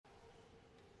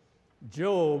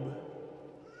Job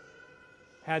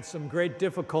had some great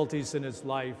difficulties in his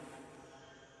life,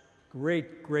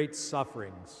 great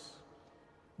sufferings.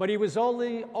 But he was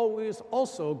always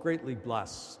also greatly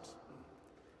blessed.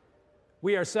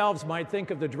 We ourselves might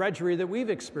think of the drudgery that we've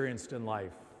experienced in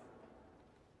life.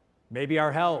 Maybe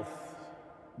our health,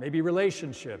 maybe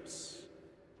relationships,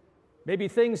 maybe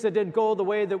things that didn't go the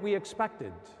way that we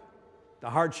expected, the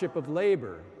hardship of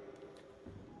labor.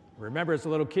 I remember as a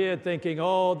little kid thinking,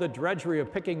 oh, the drudgery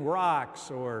of picking rocks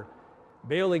or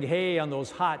baling hay on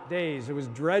those hot days. It was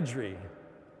drudgery.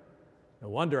 No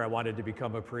wonder I wanted to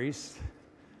become a priest.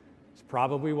 It's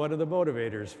probably one of the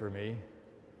motivators for me.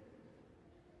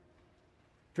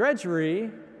 Drudgery,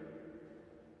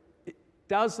 it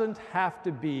doesn't have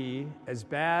to be as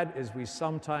bad as we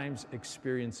sometimes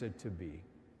experience it to be.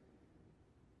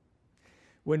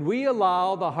 When we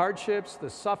allow the hardships, the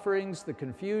sufferings, the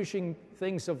confusing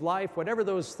things of life, whatever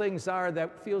those things are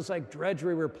that feels like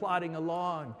drudgery, we're plodding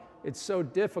along, it's so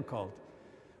difficult.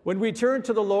 When we turn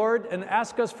to the Lord and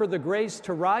ask us for the grace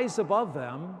to rise above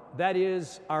them, that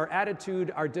is our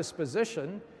attitude, our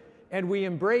disposition, and we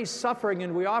embrace suffering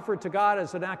and we offer it to God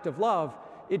as an act of love,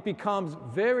 it becomes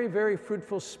very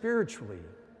fruitful spiritually.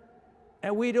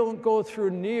 And we don't go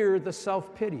through near the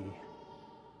self-pity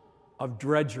of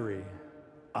drudgery.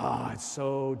 It's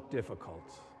so difficult.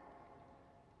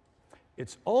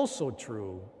 It's also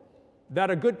true that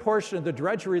a good portion of the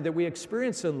drudgery that we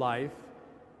experience in life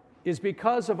is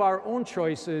because of our own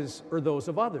choices or those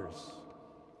of others.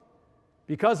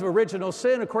 Because of original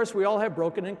sin, of course, we all have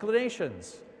broken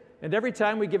inclinations. And every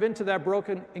time we give in to that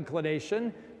broken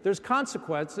inclination, there's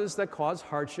consequences that cause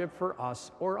hardship for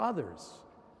us or others.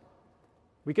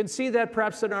 We can see that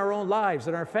perhaps in our own lives,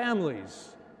 in our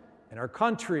families, in our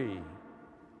country,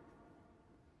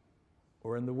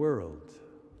 or in the world.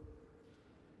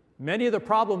 Many of the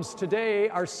problems today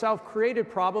are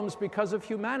self-created problems because of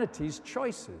humanity's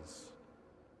choices.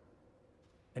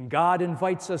 And God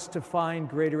invites us to find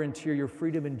greater interior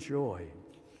freedom and joy.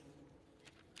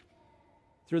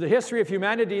 Through the history of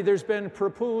humanity, there's been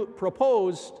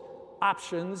proposed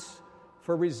options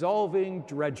for resolving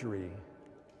drudgery,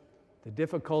 the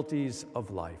difficulties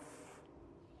of life.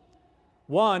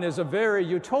 One is a very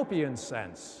utopian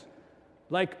sense,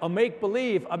 like a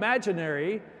make-believe,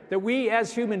 imaginary, that we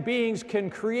as human beings can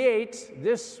create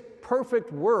this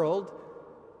perfect world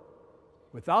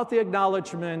without the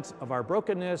acknowledgement of our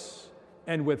brokenness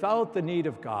and without the need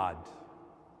of God.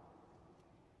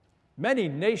 Many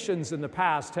nations in the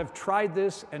past have tried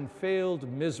this and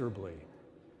failed miserably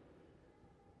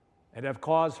and have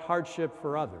caused hardship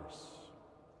for others.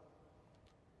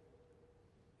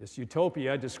 This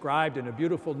utopia, described in a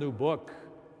beautiful new book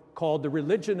called The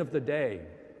Religion of the Day,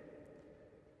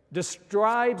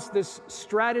 describes this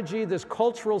strategy, this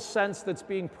cultural sense that's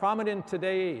being prominent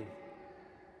today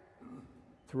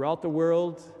throughout the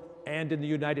world and in the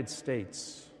United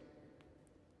States.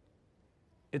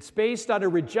 It's based on a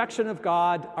rejection of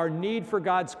God, our need for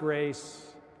God's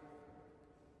grace,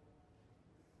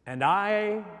 and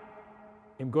I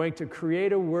am going to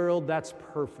create a world that's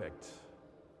perfect,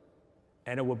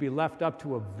 and it will be left up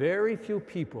to a very few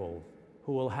people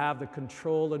who will have the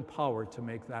control and power to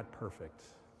make that perfect.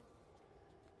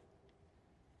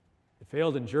 It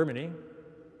failed in Germany,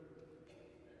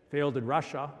 failed in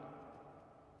Russia,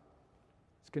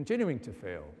 it's continuing to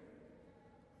fail.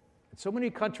 And so many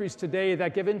countries today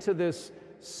that give into this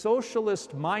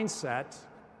socialist mindset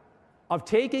of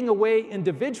taking away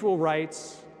individual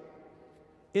rights,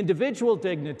 individual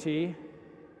dignity,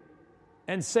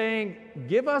 and saying,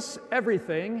 give us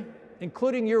everything,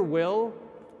 including your will,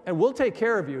 and we'll take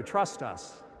care of you, trust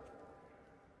us.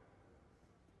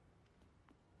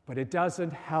 But it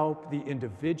doesn't help the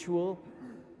individual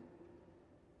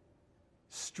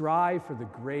strive for the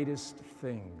greatest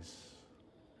things.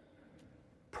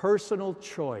 Personal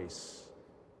choice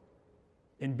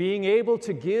in being able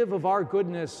to give of our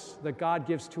goodness that God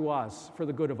gives to us for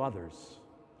the good of others.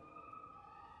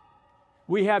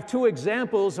 We have two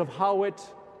examples of how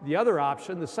the other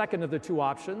option, the second of the two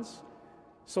options,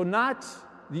 so not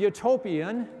the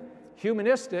utopian,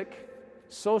 humanistic,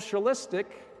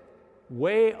 socialistic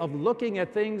way of looking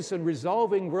at things and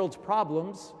resolving world's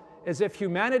problems as if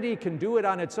humanity can do it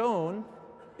on its own,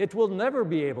 it will never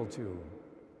be able to.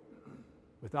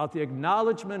 Without the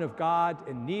acknowledgement of God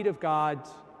and need of God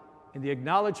and the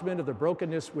acknowledgement of the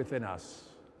brokenness within us.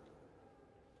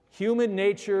 Human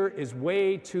nature is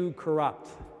way too corrupt,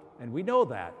 and we know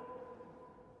that.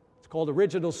 It's called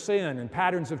original sin and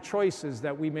patterns of choices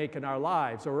that we make in our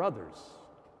lives or others.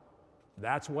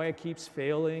 That's why it keeps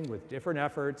failing with different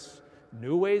efforts,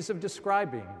 new ways of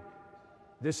describing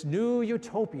this new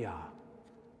utopia.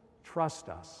 Trust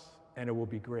us, and it will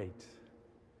be great.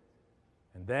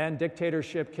 And then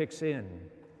dictatorship kicks in,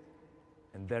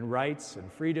 and then rights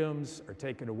and freedoms are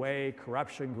taken away,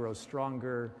 corruption grows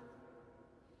stronger,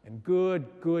 and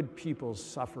good people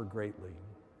suffer greatly.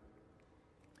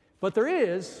 But there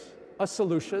is a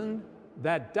solution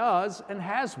that does and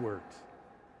has worked.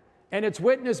 And it's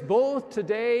witnessed both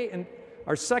today in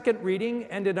our second reading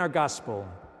and in our gospel.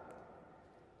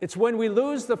 It's when we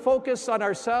lose the focus on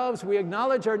ourselves, we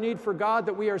acknowledge our need for God,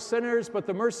 that we are sinners, but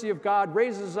the mercy of God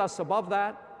raises us above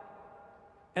that.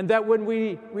 And that when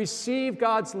we receive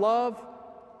God's love,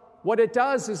 what it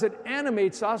does is it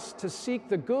animates us to seek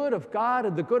the good of God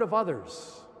and the good of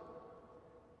others.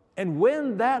 And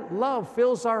when that love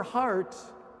fills our heart,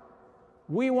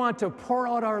 we want to pour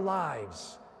out our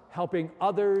lives, helping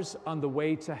others on the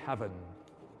way to heaven.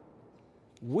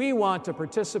 We want to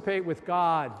participate with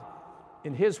God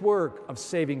in His work of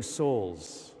saving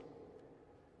souls.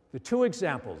 The two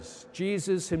examples,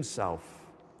 Jesus Himself.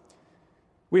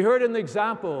 We heard in the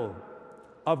example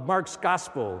of Mark's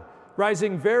Gospel,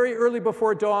 rising very early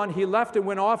before dawn, He left and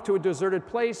went off to a deserted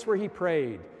place where He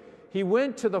prayed. He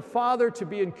went to the Father to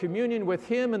be in communion with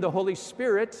Him and the Holy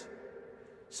Spirit,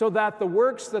 so that the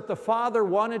works that the Father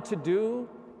wanted to do,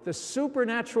 the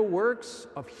supernatural works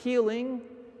of healing,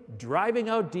 driving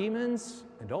out demons,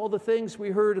 and all the things we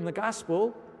heard in the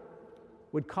Gospel,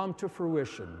 would come to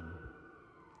fruition.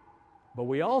 But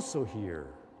we also hear,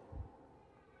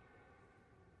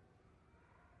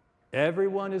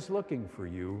 everyone is looking for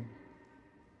you.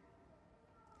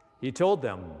 He told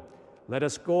them, let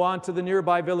us go on to the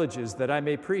nearby villages that I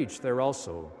may preach there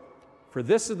also. For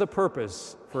this is the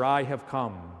purpose for I have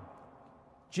come.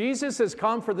 Jesus has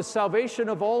come for the salvation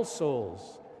of all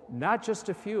souls, not just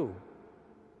a few.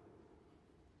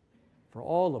 For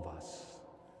all of us.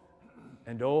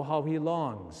 And oh, how He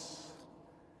longs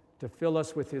to fill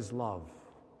us with His love,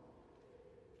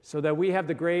 so that we have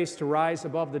the grace to rise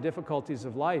above the difficulties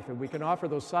of life, and we can offer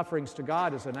those sufferings to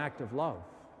God as an act of love.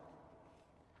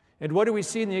 And what do we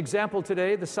see in the example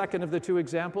today? The second of the two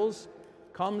examples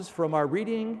comes from our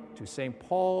reading to St.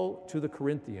 Paul to the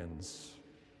Corinthians.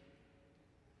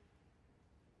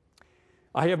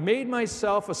 I have made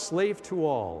myself a slave to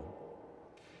all,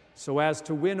 so as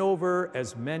to win over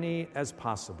as many as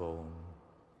possible.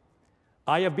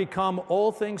 I have become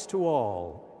all things to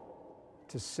all,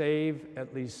 to save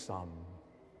at least some.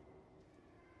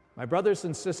 My brothers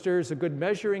and sisters, a good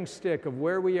measuring stick of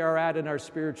where we are at in our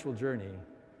spiritual journey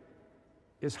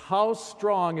is how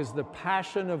strong is the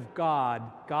passion of God,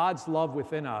 God's love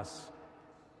within us,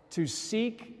 to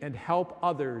seek and help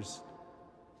others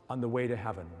on the way to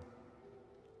heaven.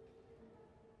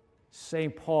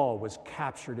 St. Paul was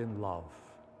captured in love,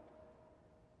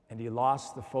 and he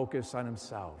lost the focus on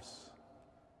himself.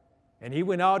 And he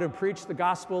went out and preached the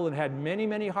gospel and had many,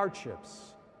 many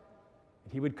hardships.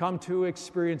 He would come to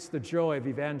experience the joy of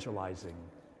evangelizing.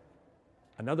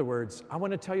 In other words, I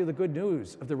want to tell you the good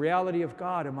news of the reality of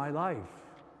God in my life,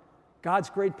 God's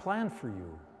great plan for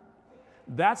you.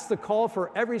 That's the call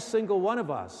for every single one of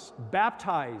us,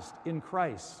 baptized in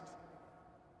Christ,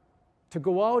 to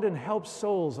go out and help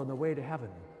souls on the way to heaven.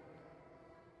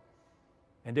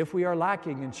 And if we are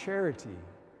lacking in charity,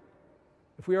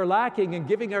 if we are lacking in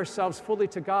giving ourselves fully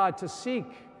to God, to seek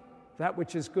that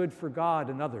which is good for God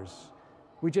and others,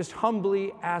 we just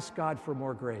humbly ask God for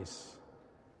more grace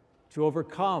to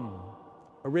overcome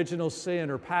original sin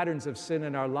or patterns of sin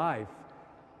in our life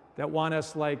that want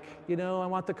us like, I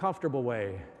want the comfortable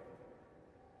way.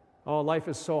 Oh, life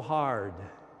is so hard.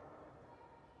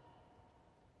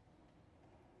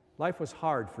 Life was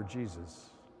hard for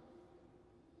Jesus.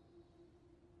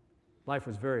 Life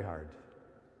was very hard.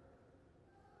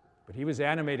 But he was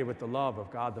animated with the love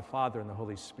of God the Father and the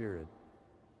Holy Spirit.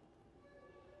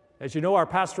 As you know, our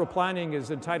pastoral planning is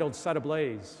entitled Set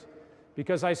Ablaze,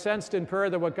 because I sensed in prayer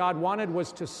that what God wanted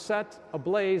was to set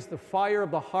ablaze the fire of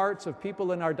the hearts of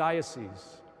people in our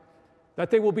diocese, that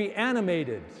they will be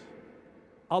animated,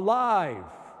 alive,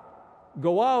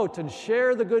 go out and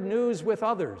share the good news with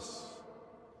others.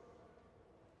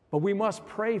 But we must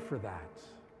pray for that,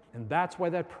 and that's why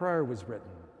that prayer was written.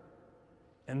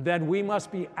 And then we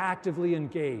must be actively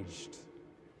engaged.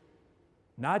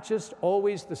 Not just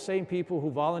always the same people who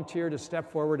volunteer to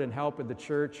step forward and help in the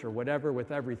church or whatever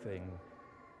with everything.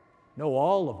 No,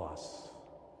 all of us.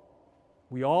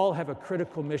 We all have a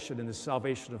critical mission in the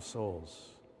salvation of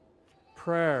souls.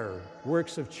 Prayer,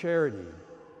 works of charity,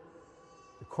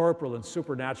 the corporal and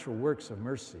supernatural works of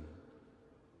mercy,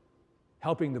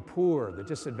 helping the poor, the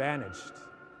disadvantaged.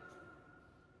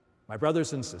 My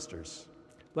brothers and sisters,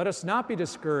 let us not be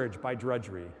discouraged by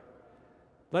drudgery.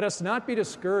 Let us not be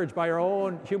discouraged by our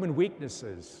own human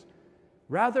weaknesses.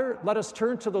 Rather, let us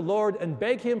turn to the Lord and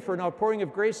beg Him for an outpouring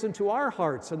of grace into our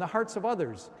hearts and the hearts of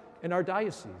others in our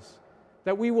diocese,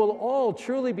 that we will all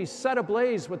truly be set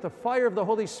ablaze with the fire of the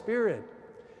Holy Spirit,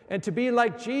 and to be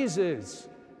like Jesus,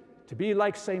 to be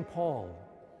like St. Paul,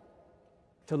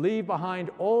 to leave behind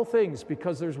all things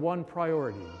because there's one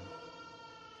priority: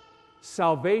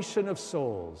 salvation of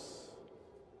souls,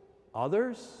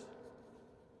 others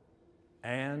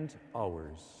and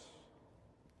ours.